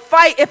 but I'm going to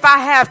fight if I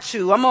have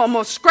to. I'm going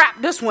to scrap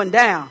this one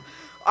down.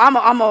 I'm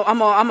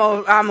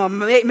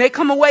may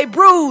come away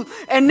bruised.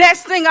 And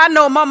next thing I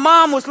know, my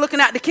mom was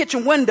looking out the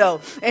kitchen window.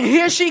 And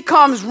here she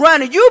comes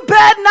running. You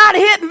better not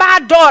hit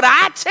my daughter.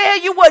 I tell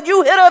you what,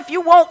 you hit her if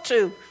you want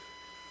to.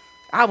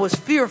 I was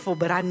fearful,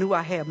 but I knew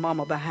I had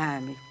Mama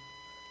behind me.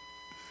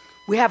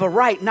 We have a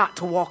right not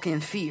to walk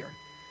in fear.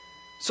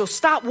 So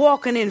stop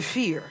walking in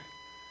fear.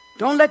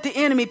 Don't let the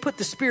enemy put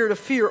the spirit of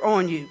fear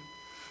on you.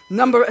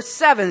 Number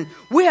 7,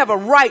 we have a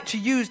right to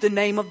use the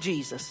name of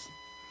Jesus.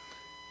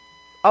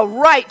 A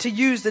right to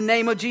use the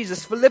name of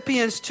Jesus.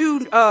 Philippians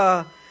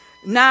 2:9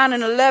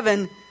 and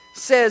 11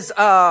 says,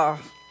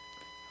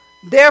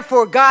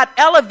 therefore God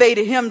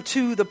elevated him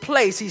to the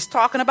place. He's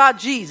talking about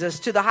Jesus,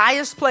 to the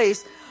highest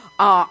place,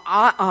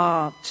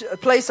 a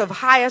place of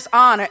highest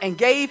honor, and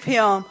gave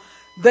him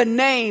the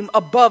name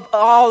above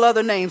all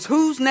other names.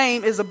 Whose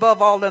name is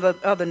above all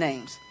other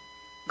names?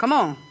 Come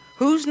on.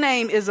 Whose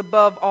name is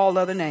above all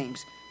other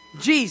names?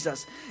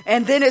 Jesus.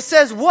 And then it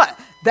says what?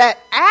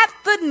 That at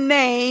the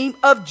name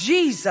of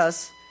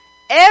Jesus,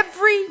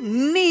 every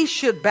knee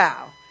should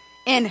bow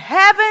in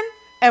heaven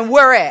and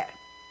where at?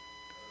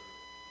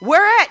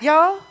 Where at,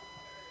 y'all?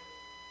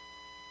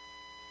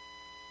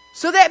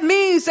 So that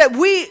means that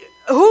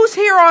who's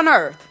here on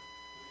earth?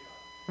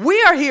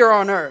 We are here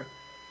on earth.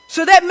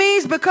 So that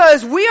means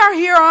because we are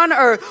here on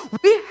earth,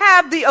 we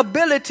have the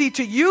ability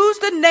to use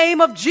the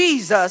name of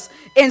Jesus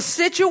in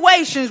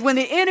situations when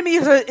the enemy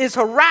is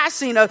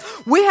harassing us.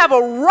 We have a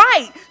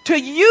right to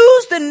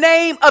use the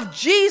name of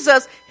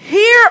Jesus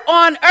here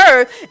on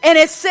earth. And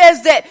it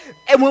says that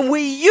and when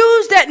we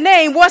use that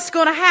name, what's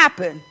going to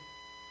happen?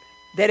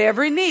 That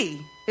every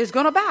knee is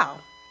going to bow.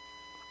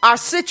 Our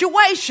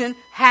situation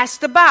has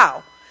to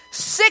bow.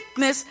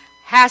 Sickness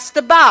has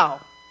to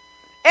bow.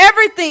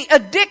 Everything,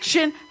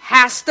 addiction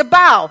has to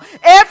bow.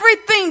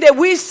 Everything that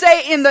we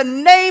say in the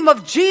name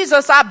of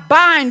Jesus, I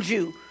bind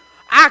you.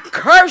 I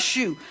curse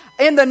you.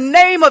 In the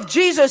name of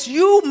Jesus,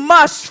 you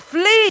must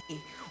flee.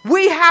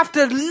 We have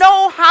to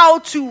know how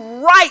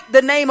to write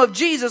the name of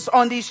Jesus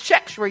on these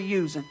checks we're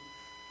using.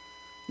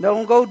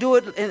 Don't go do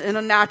it in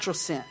a natural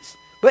sense.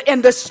 But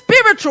in the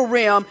spiritual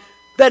realm,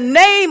 the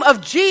name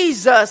of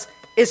Jesus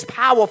is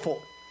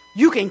powerful.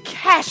 You can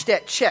cash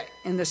that check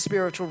in the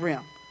spiritual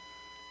realm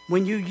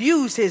when you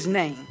use his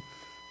name.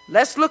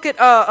 Let's look at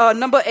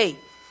number 8.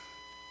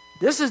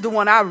 This is the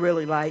one I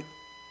really like.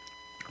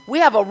 We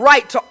have a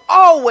right to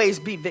always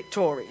be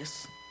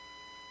victorious.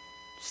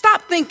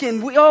 Stop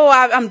thinking,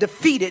 I'm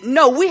defeated.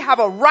 No, we have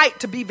a right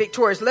to be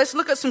victorious. Let's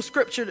look at some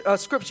scripture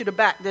to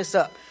back this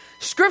up.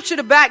 Scripture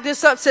to back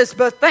this up says,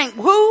 but thank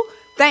who?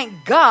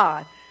 Thank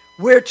God.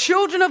 We're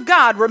children of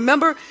God.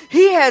 Remember,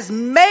 he has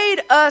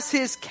made us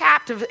his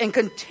captives and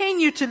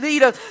continue to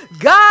lead us.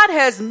 God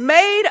has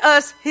made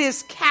us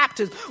his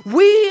captives.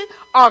 We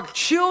are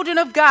children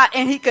of God,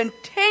 and he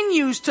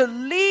continues to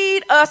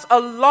lead us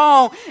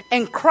along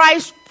in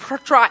Christ's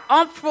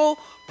triumphal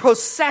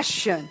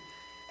procession.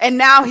 And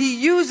now he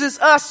uses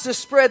us to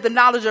spread the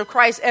knowledge of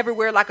Christ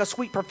everywhere like a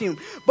sweet perfume.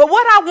 But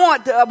what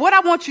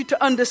I want you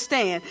to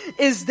understand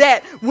is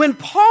that when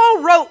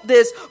Paul wrote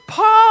this,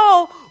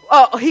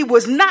 he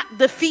was not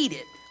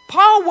defeated.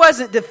 Paul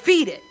wasn't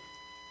defeated.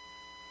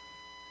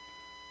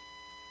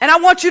 And I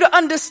want you to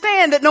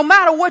understand that no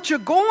matter what you're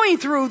going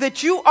through,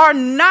 that you are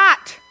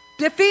not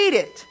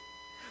defeated.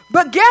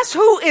 But guess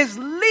who is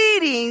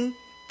leading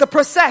the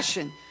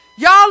procession?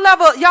 Y'all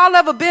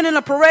ever been in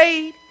a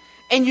parade?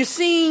 And you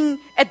seen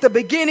at the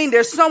beginning,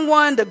 there's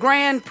someone, the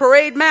grand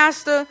parade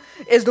master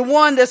is the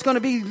one that's going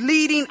to be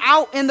leading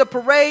out in the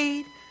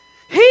parade.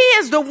 He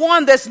is the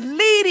one that's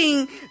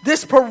leading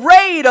this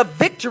parade of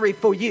victory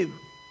for you.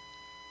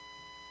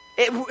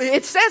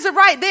 It says it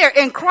right there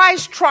in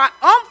Christ's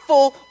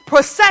triumphal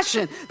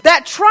procession.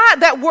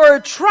 That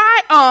word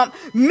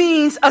triumph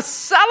means a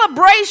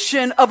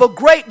celebration of a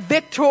great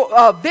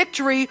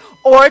victory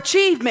or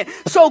achievement.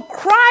 So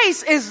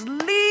Christ is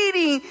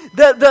leading leading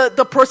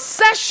the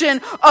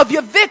procession of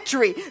your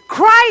victory.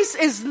 Christ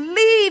is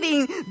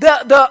leading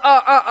the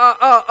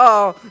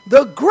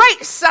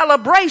great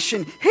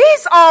celebration.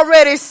 He's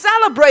already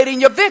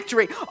celebrating your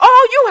victory.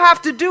 All you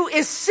have to do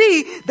is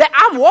see that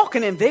I'm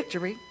walking in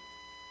victory.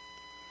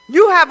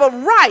 You have a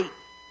right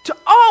to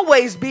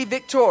always be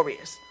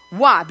victorious.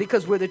 Why?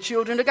 Because we're the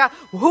children of God.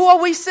 Who are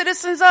we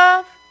citizens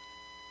of?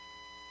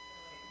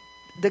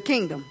 The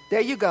kingdom. There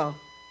you go.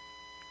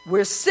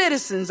 We're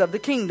citizens of the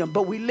kingdom,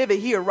 but we live it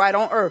here right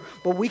on earth.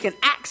 But we can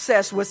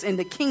access what's in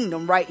the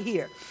kingdom right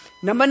here.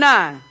 Number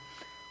 9,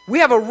 we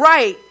have a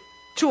right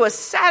to a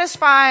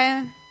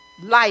satisfying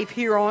life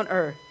here on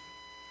earth.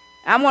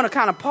 I want to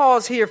kind of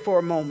pause here for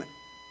a moment.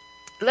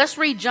 Let's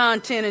read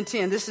John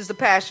 10:10. This is the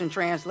Passion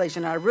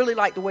Translation. I really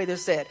like the way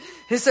this said.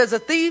 It says, a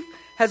thief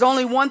has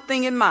only one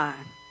thing in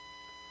mind.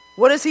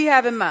 What does he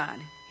have in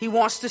mind? He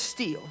wants to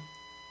steal.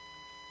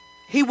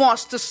 He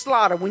wants to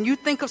slaughter. When you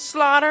think of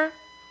slaughter,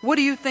 what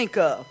do you think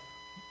of?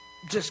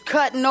 Just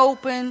cutting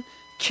open,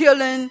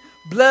 killing,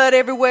 blood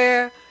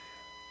everywhere.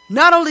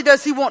 Not only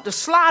does he want to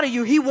slaughter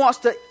you, he wants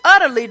to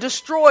utterly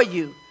destroy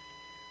you.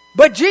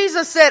 But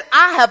Jesus said,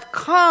 I have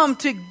come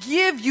to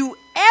give you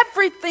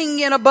everything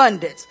in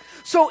abundance.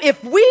 So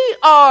if we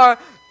are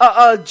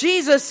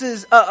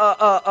Jesus's,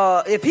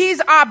 if he's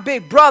our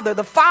big brother,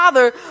 the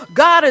Father,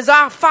 God is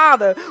our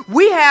Father,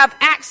 we have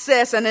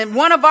access, and then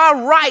one of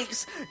our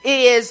rights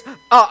is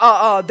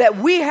that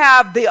we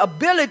have the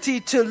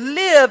ability to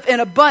live in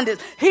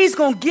abundance. He's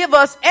going to give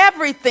us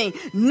everything,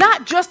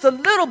 not just a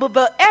little bit,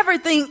 but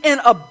everything in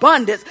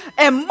abundance,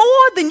 and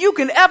more than you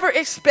can ever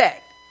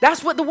expect.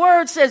 That's what the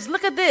word says.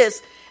 Look at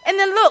this. And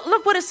then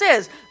look what it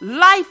says.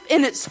 Life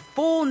in its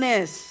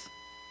fullness.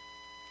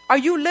 Are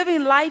you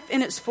living life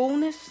in its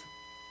fullness?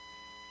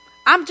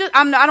 I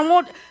don't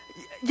want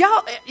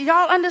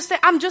y'all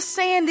understand. I'm just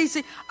saying these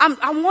things.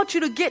 I want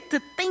you to get to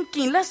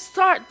thinking. Let's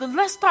start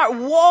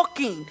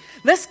walking.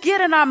 Let's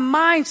get in our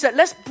mindset.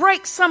 Let's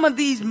break some of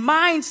these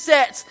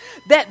mindsets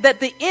that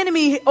the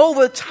enemy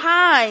over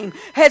time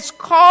has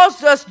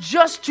caused us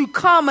just to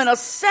come and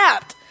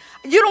accept.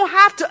 You don't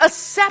have to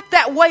accept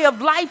that way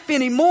of life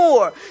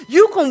anymore.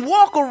 You can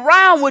walk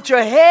around with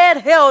your head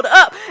held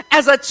up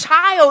as a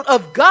child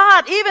of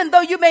God, even though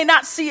you may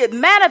not see it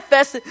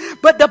manifested.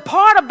 But the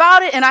part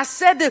about it, and I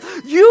said this,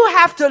 you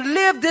have to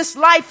live this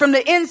life from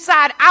the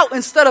inside out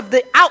instead of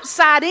the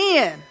outside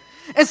in.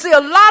 And see, a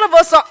lot of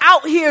us are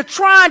out here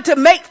trying to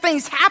make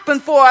things happen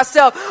for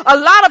ourselves. A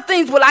lot of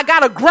things, well, I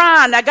got to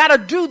grind. I got to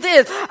do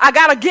this. I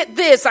got to get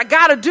this. I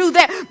got to do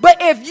that. But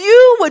if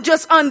you would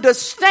just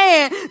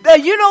understand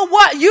that, you know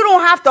what? You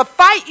don't have to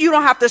fight. You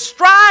don't have to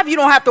strive. You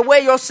don't have to wear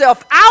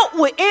yourself out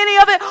with any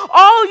of it.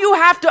 All you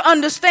have to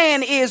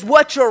understand is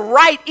what your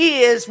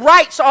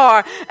rights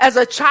are as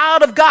a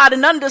child of God,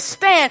 and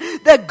understand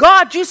that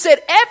God, you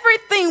said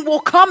everything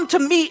will come to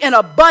me in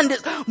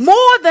abundance,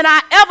 more than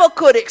I ever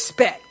could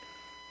expect.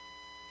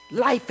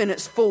 Life in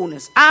its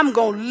fullness. I'm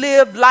going to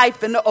live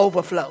life in the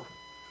overflow.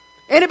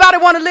 Anybody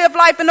want to live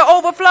life in the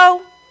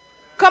overflow?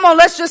 Come on,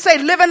 let's just say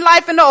living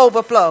life in the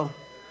overflow.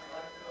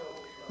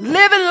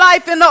 Living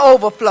life in the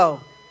overflow.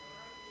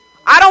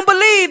 I don't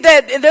believe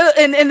that,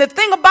 and the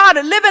thing about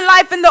it, living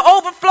life in the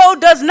overflow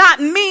does not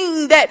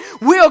mean that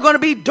we're going to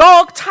be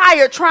dog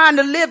tired trying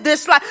to live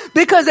this life.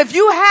 Because if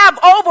you have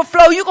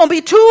overflow, you're going to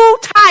be too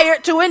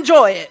tired to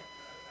enjoy it.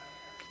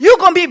 You're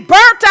going to be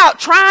burnt out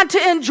trying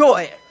to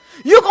enjoy it.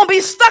 You're going to be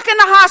stuck in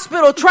the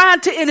hospital trying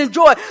to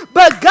enjoy it.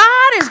 But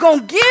God is going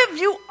to give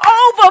you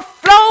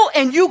overflow,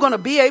 and you're going to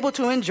be able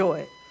to enjoy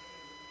it.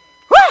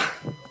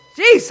 Whew,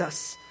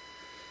 Jesus.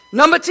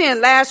 Number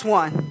 10, last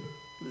one.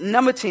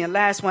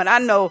 I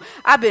know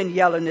I've been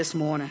yelling this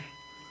morning.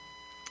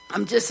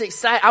 I'm just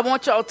excited. I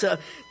want y'all to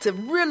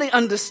really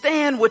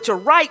understand what your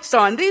rights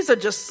are. And these are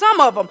just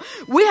some of them.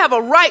 We have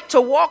a right to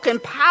walk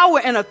in power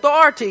and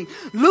authority.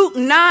 Luke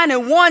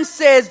 9:1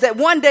 says that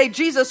one day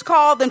Jesus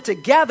called them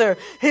together,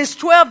 his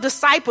 12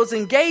 disciples,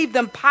 and gave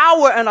them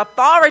power and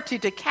authority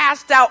to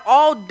cast out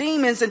all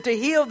demons and to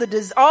heal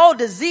all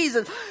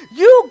diseases.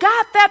 You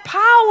got that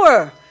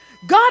power.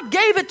 God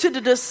gave it to the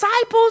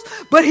disciples,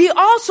 but he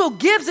also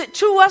gives it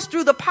to us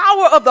through the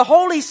power of the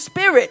Holy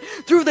Spirit,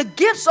 through the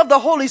gifts of the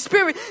Holy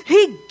Spirit.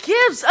 He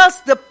gives us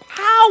the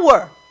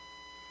power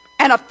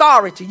and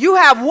authority. You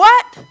have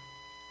what?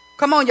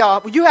 Come on,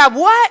 y'all. You have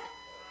what?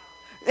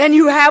 And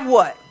you have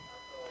what?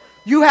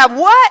 You have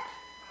what?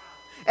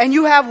 And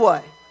you have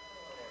what?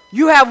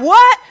 You have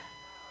what?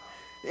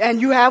 And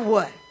you have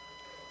what?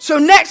 So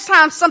next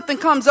time something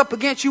comes up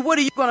against you, what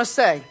are you going to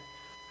say?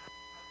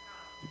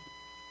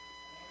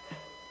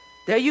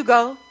 There you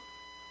go.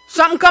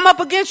 Something come up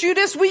against you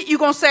this week, you're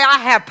going to say, I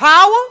have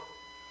power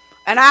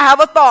and I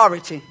have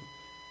authority,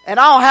 and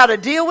I don't have to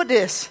deal with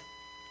this.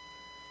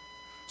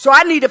 So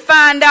I need to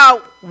find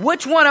out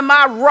which one of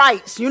my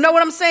rights. You know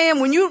what I'm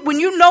saying? When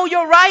you know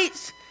your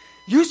rights,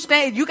 you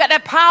got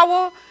that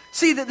power.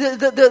 See,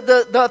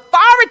 the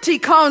authority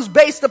comes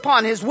based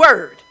upon his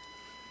word.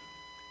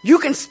 You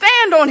can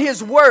stand on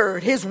his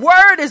word. His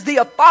word is the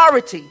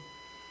authority.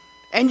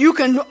 And you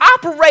can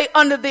operate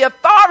under the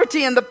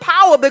authority and the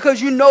power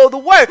because you know the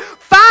word.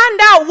 Find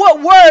out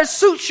what word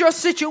suits your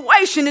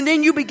situation, and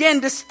then you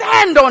begin to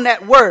stand on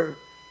that word.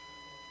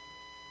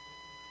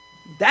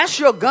 That's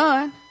your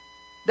gun.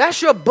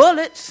 That's your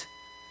bullets.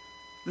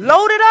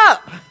 Load it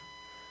up.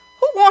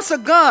 Who wants a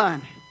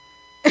gun?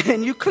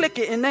 And you click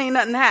it and ain't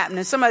nothing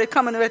happening. Somebody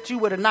coming at you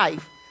with a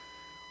knife.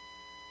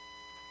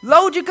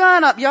 Load your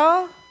gun up,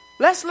 y'all.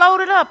 Let's load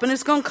it up, and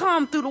it's going to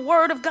come through the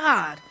word of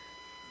God.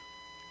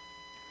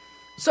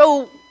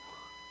 So,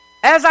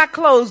 as I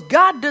close,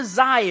 God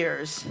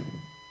desires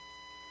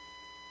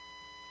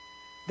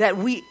that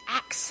we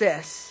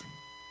access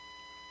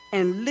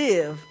and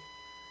live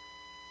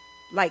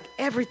like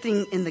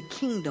everything in the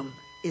kingdom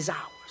is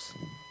ours.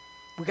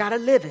 We got to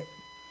live it.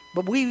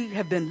 But we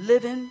have been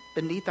living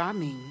beneath our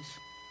means.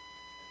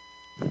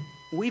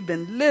 We've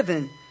been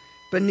living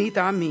beneath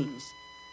our means.